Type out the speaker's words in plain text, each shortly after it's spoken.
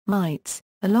Mites,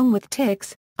 along with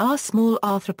ticks, are small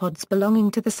arthropods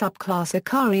belonging to the subclass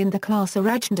Acari and the class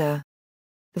Arachnida.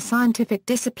 The scientific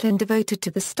discipline devoted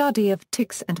to the study of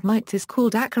ticks and mites is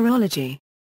called acarology.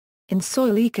 In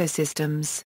soil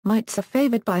ecosystems, mites are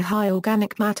favored by high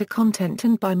organic matter content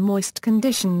and by moist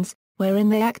conditions, wherein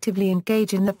they actively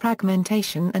engage in the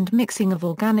fragmentation and mixing of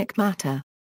organic matter.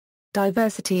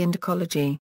 Diversity and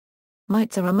ecology.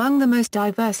 Mites are among the most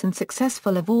diverse and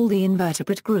successful of all the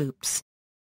invertebrate groups.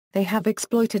 They have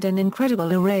exploited an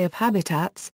incredible array of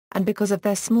habitats, and because of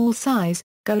their small size,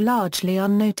 go largely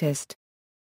unnoticed.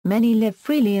 Many live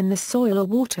freely in the soil or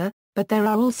water, but there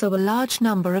are also a large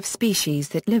number of species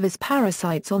that live as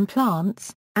parasites on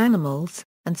plants, animals,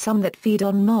 and some that feed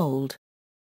on mold.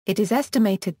 It is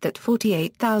estimated that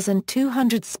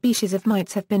 48,200 species of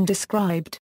mites have been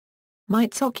described.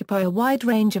 Mites occupy a wide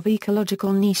range of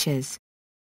ecological niches.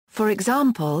 For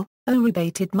example,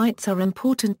 Aerobated mites are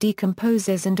important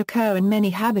decomposers and occur in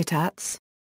many habitats.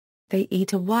 They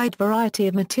eat a wide variety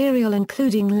of material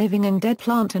including living and dead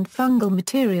plant and fungal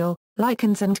material,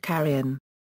 lichens and carrion.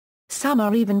 Some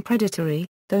are even predatory,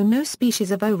 though no species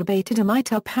of Aerobated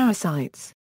mite are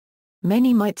parasites.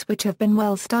 Many mites which have been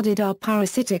well studied are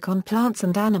parasitic on plants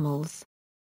and animals.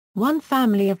 One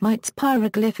family of mites,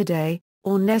 Pyroglyphidae,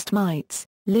 or nest mites,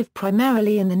 live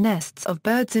primarily in the nests of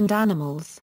birds and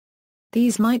animals.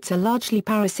 These mites are largely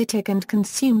parasitic and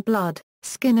consume blood,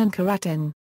 skin and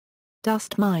keratin.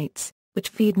 Dust mites, which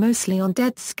feed mostly on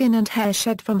dead skin and hair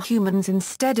shed from humans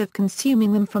instead of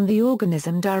consuming them from the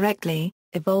organism directly,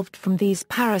 evolved from these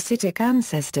parasitic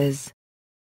ancestors.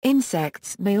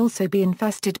 Insects may also be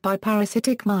infested by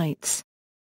parasitic mites.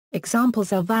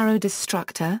 Examples are Varroa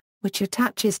destructor, which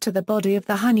attaches to the body of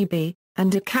the honeybee,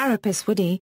 and Acaripus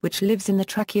woodi, which lives in the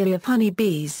tracheae of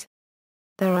honeybees.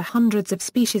 There are hundreds of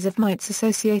species of mites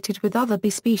associated with other bee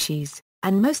species,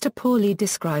 and most are poorly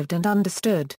described and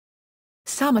understood.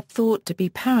 Some are thought to be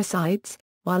parasites,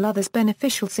 while others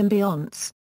beneficial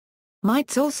symbionts.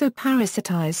 Mites also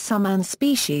parasitize some ant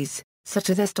species, such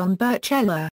as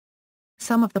Estonberchella.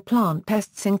 Some of the plant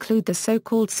pests include the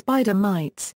so-called spider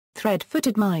mites,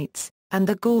 thread-footed mites, and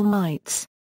the gall mites.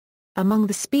 Among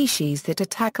the species that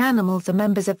attack animals are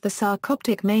members of the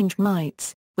sarcoptic mange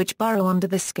mites, which burrow under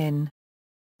the skin.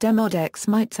 Demodex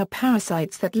mites are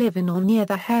parasites that live in or near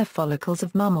the hair follicles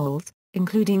of mammals,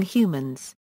 including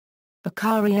humans.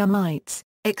 Acari are mites,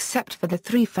 except for the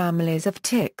three families of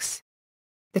ticks.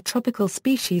 The tropical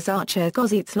species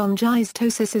Archaeogoszetes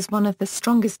longistosus is one of the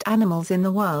strongest animals in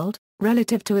the world.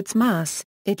 Relative to its mass,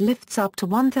 it lifts up to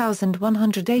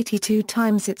 1,182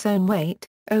 times its own weight,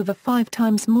 over 5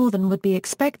 times more than would be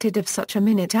expected of such a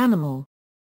minute animal.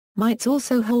 Mites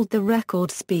also hold the record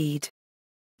speed.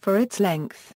 For its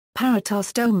length,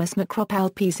 Paratostomus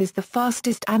macropalpes is the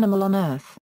fastest animal on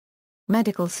Earth.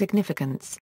 Medical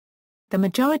significance. The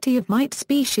majority of mite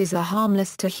species are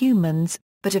harmless to humans,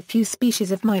 but a few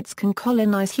species of mites can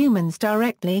colonize humans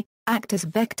directly, act as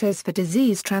vectors for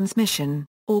disease transmission,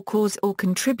 or cause or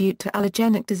contribute to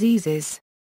allergenic diseases.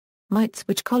 Mites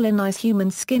which colonize human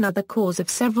skin are the cause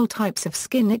of several types of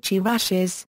skin itchy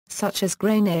rashes, such as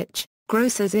grain itch,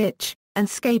 grosser's itch, and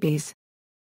scabies.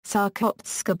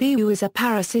 Sarcoptes scabieu is a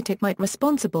parasitic mite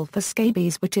responsible for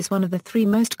scabies, which is one of the 3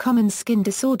 most common skin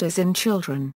disorders in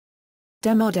children.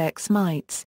 Demodex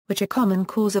mites, which are common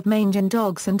cause of mange in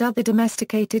dogs and other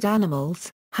domesticated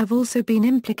animals, have also been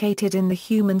implicated in the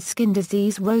human skin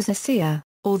disease rosacea,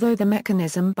 although the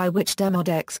mechanism by which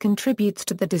Demodex contributes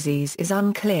to the disease is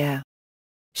unclear.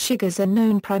 Shiggers are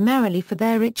known primarily for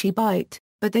their itchy bite,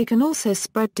 but they can also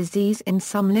spread disease in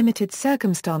some limited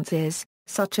circumstances,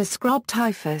 such as scrub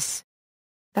typhus.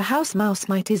 The house mouse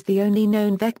mite is the only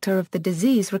known vector of the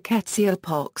disease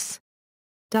rickettsiopox.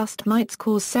 Dust mites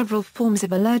cause several forms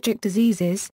of allergic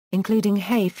diseases, including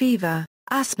hay fever,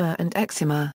 asthma and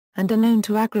eczema, and are known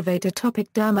to aggravate atopic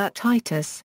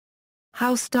dermatitis.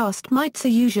 House dust mites are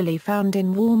usually found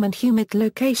in warm and humid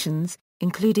locations,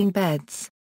 including beds.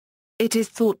 It is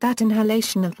thought that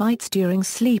inhalation of mites during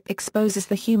sleep exposes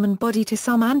the human body to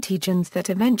some antigens that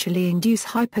eventually induce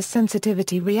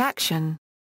hypersensitivity reaction.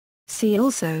 See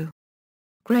also: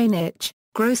 grain itch,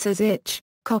 grosser's itch,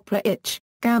 copra itch,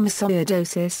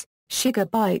 gammasioidosis, sugar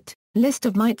bite, list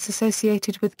of mites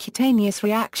associated with cutaneous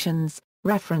reactions,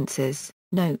 references,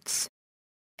 notes.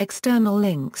 External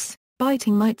links: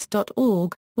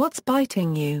 bitingmites.org, What's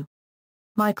Biting You?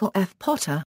 Michael F.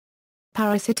 Potter.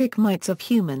 Parasitic mites of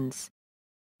humans.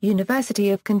 University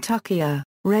of Kentucky.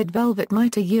 Red velvet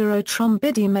mite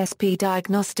Eurotrombidium sp.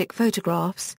 Diagnostic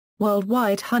photographs,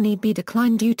 worldwide honeybee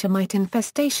decline due to mite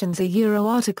infestations. A Euro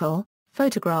article,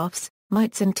 photographs,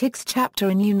 Mites and Ticks chapter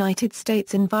in United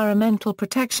States Environmental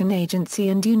Protection Agency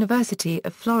and University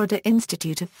of Florida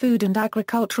Institute of Food and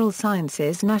Agricultural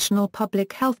Sciences National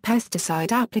Public Health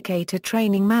Pesticide Applicator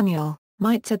Training Manual,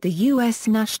 Mites at the U.S.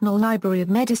 National Library of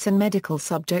Medicine. Medical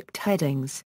subject headings: